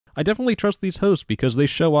I definitely trust these hosts because they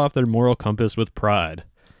show off their moral compass with pride.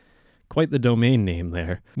 Quite the domain name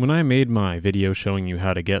there. When I made my video showing you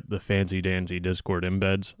how to get the fancy-dancy Discord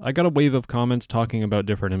embeds, I got a wave of comments talking about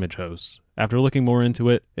different image hosts. After looking more into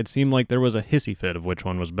it, it seemed like there was a hissy fit of which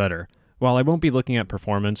one was better. While I won't be looking at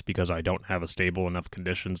performance because I don't have a stable enough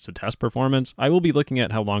conditions to test performance, I will be looking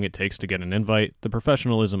at how long it takes to get an invite, the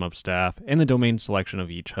professionalism of staff, and the domain selection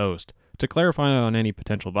of each host. To clarify on any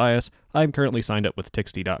potential bias, I'm currently signed up with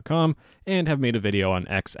tixty.com and have made a video on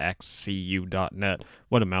xxcu.net.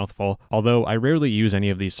 What a mouthful. Although I rarely use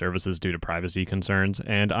any of these services due to privacy concerns,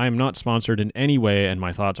 and I am not sponsored in any way and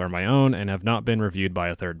my thoughts are my own and have not been reviewed by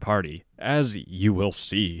a third party, as you will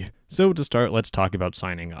see. So to start, let's talk about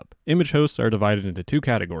signing up. Image hosts are divided into two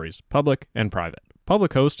categories, public and private.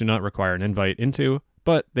 Public hosts do not require an invite into,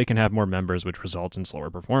 but they can have more members, which results in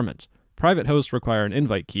slower performance. Private hosts require an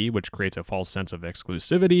invite key, which creates a false sense of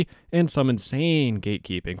exclusivity and some insane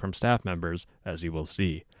gatekeeping from staff members, as you will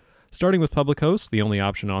see. Starting with public hosts, the only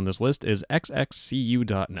option on this list is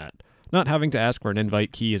xxcu.net. Not having to ask for an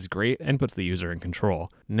invite key is great and puts the user in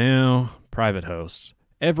control. Now, private hosts.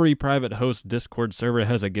 Every private host Discord server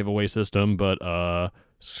has a giveaway system, but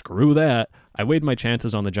screw that. I weighed my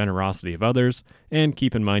chances on the generosity of others, and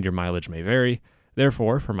keep in mind your mileage may vary.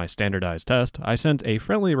 Therefore, for my standardized test, I sent a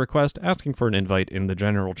friendly request asking for an invite in the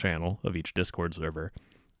general channel of each Discord server.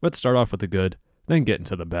 Let's start off with the good, then get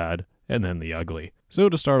into the bad, and then the ugly. So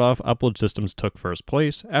to start off, Upload Systems took first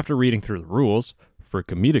place after reading through the rules. For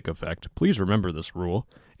comedic effect, please remember this rule,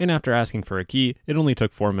 and after asking for a key, it only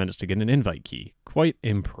took 4 minutes to get an invite key. Quite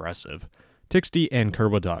impressive. Tixty and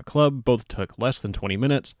Kerwa.club both took less than 20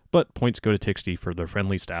 minutes, but points go to Tixty for their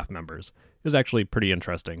friendly staff members. It was actually pretty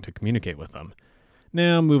interesting to communicate with them.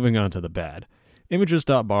 Now, moving on to the bad.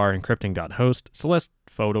 Images.bar, encrypting.host,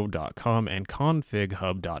 celestphoto.com, and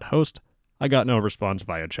confighub.host. I got no response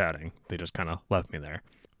via chatting. They just kind of left me there.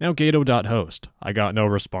 Now, gato.host. I got no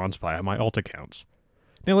response via my alt accounts.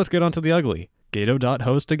 Now let's get on to the ugly.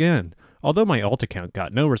 Gato.host again. Although my alt account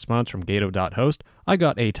got no response from Gato.host, I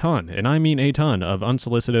got a ton, and I mean a ton, of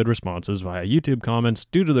unsolicited responses via YouTube comments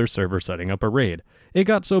due to their server setting up a raid. It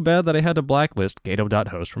got so bad that I had to blacklist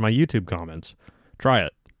Gato.host from my YouTube comments. Try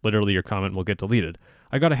it. Literally your comment will get deleted.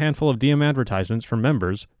 I got a handful of DM advertisements from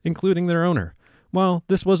members, including their owner. While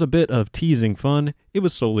this was a bit of teasing fun, it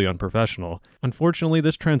was solely unprofessional. Unfortunately,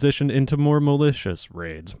 this transitioned into more malicious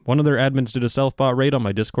raids. One of their admins did a self-bot raid on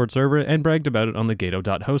my Discord server and bragged about it on the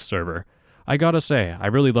Gato.host server. I gotta say, I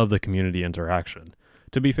really love the community interaction.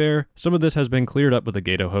 To be fair, some of this has been cleared up with the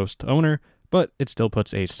Gato.host owner, but it still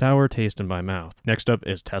puts a sour taste in my mouth. Next up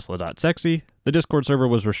is Tesla.sexy. The Discord server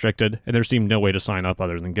was restricted, and there seemed no way to sign up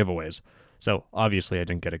other than giveaways. So obviously I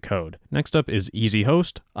didn't get a code. Next up is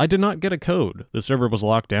EasyHost. I did not get a code. The server was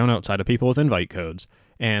locked down outside of people with invite codes.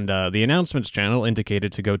 And the announcements channel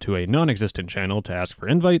indicated to go to a non-existent channel to ask for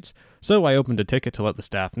invites, so I opened a ticket to let the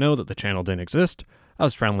staff know that the channel didn't exist. I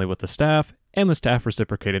was friendly with the staff, and the staff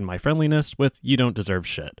reciprocated my friendliness with "you don't deserve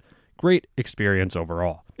shit." Great experience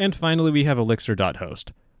overall. And finally we have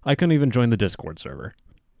Elixir.host. I couldn't even join the Discord server.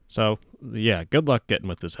 So, yeah, good luck getting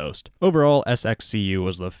with this host. Overall, SXCU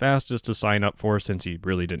was the fastest to sign up for since you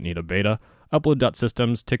really didn't need a beta.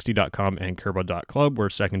 Upload.systems, Tixty.com, and Kerwa.club were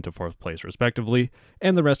second to fourth place respectively,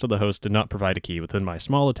 and the rest of the hosts did not provide a key within my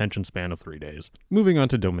small attention span of 3 days. Moving on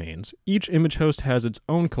to domains. Each image host has its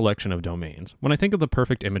own collection of domains. When I think of the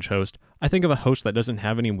perfect image host, I think of a host that doesn't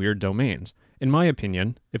have any weird domains. In my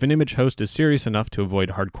opinion, if an image host is serious enough to avoid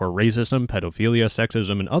hardcore racism, pedophilia,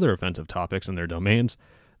 sexism, and other offensive topics in their domains,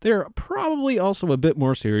 they're probably also a bit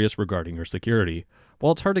more serious regarding your security.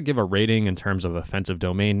 While it's hard to give a rating in terms of offensive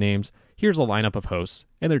domain names, here's a lineup of hosts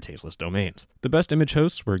and their tasteless domains. The best image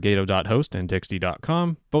hosts were Gato.host and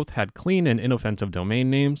Tixty.com. Both had clean and inoffensive domain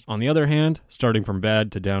names. On the other hand, starting from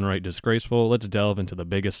bad to downright disgraceful, let's delve into the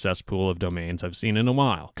biggest cesspool of domains I've seen in a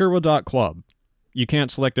while. Kerwa.club. You can't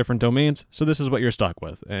select different domains, so this is what you're stuck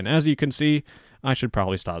with. And as you can see, I should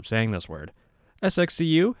probably stop saying this word.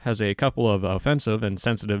 SXCU has a couple of offensive and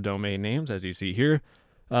sensitive domain names, as you see here.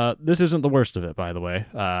 This isn't the worst of it, by the way.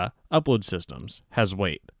 Upload Systems has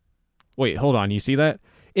Wait, hold on, you see that?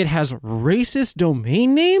 It has racist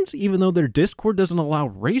domain names, even though their Discord doesn't allow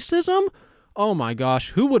racism? Oh my gosh,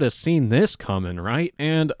 who would have seen this coming, right?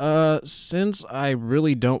 And, since I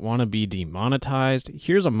really don't want to be demonetized,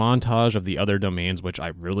 here's a montage of the other domains which I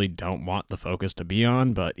really don't want the focus to be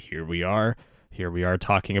on, but here we are. Here we are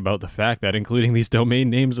talking about the fact that including these domain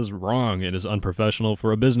names is wrong and is unprofessional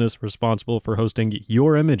for a business responsible for hosting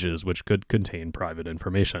your images, which could contain private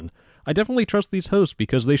information. I definitely trust these hosts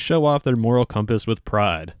because they show off their moral compass with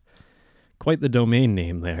pride. Quite the domain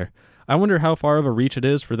name there. I wonder how far of a reach it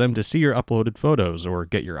is for them to see your uploaded photos or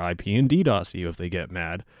get your IP and DDoS you if they get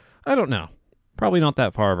mad. I don't know. Probably not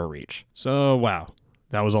that far of a reach. So, wow.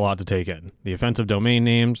 That was a lot to take in. The offensive domain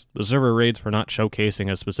names, the server raids for not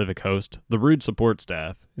showcasing a specific host, the rude support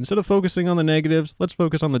staff. Instead of focusing on the negatives, let's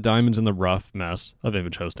focus on the diamonds in the rough mess of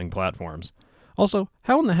image hosting platforms. Also,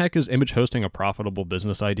 how in the heck is image hosting a profitable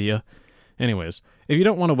business idea? Anyways, if you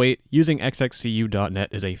don't want to wait, using xxcu.net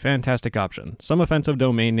is a fantastic option. Some offensive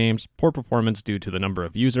domain names, poor performance due to the number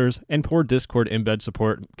of users, and poor Discord embed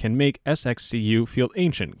support can make SXCU feel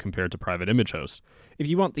ancient compared to private image hosts. If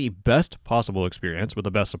you want the best possible experience with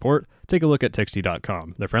the best support, take a look at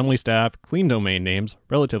Tixty.com. Their friendly staff, clean domain names,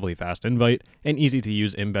 relatively fast invite, and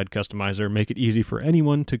easy-to-use embed customizer make it easy for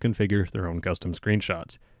anyone to configure their own custom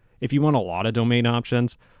screenshots. If you want a lot of domain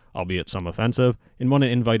options, albeit some offensive, and want to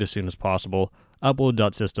invite as soon as possible,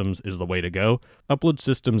 Upload.Systems is the way to go. Upload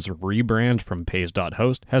Systems' rebrand from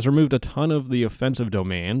pays.host has removed a ton of the offensive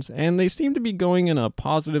domains, and they seem to be going in a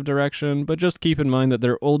positive direction, but just keep in mind that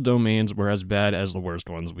their old domains were as bad as the worst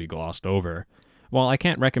ones we glossed over. While I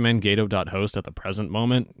can't recommend Gato.host at the present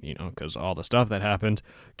moment, because all the stuff that happened,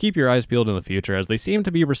 keep your eyes peeled in the future as they seem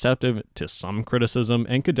to be receptive to some criticism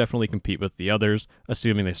and could definitely compete with the others,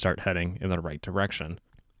 assuming they start heading in the right direction.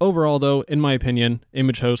 Overall, though, in my opinion,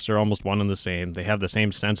 image hosts are almost one and the same. They have the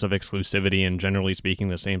same sense of exclusivity and, generally speaking,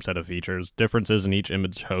 the same set of features. Differences in each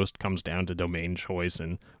image host comes down to domain choice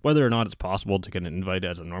and whether or not it's possible to get an invite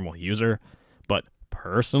as a normal user. But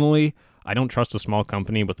personally, I don't trust a small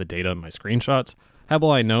company with the data in my screenshots. How will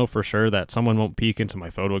I know for sure that someone won't peek into my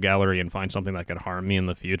photo gallery and find something that could harm me in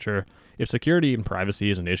the future? If security and privacy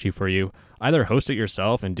is an issue for you, either host it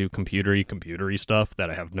yourself and do computery stuff that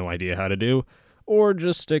I have no idea how to do, or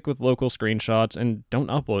just stick with local screenshots and don't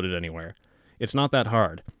upload it anywhere. It's not that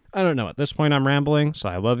hard. I don't know, at this point I'm rambling, so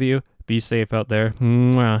I love you. Be safe out there.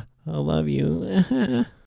 Mwah. I love you.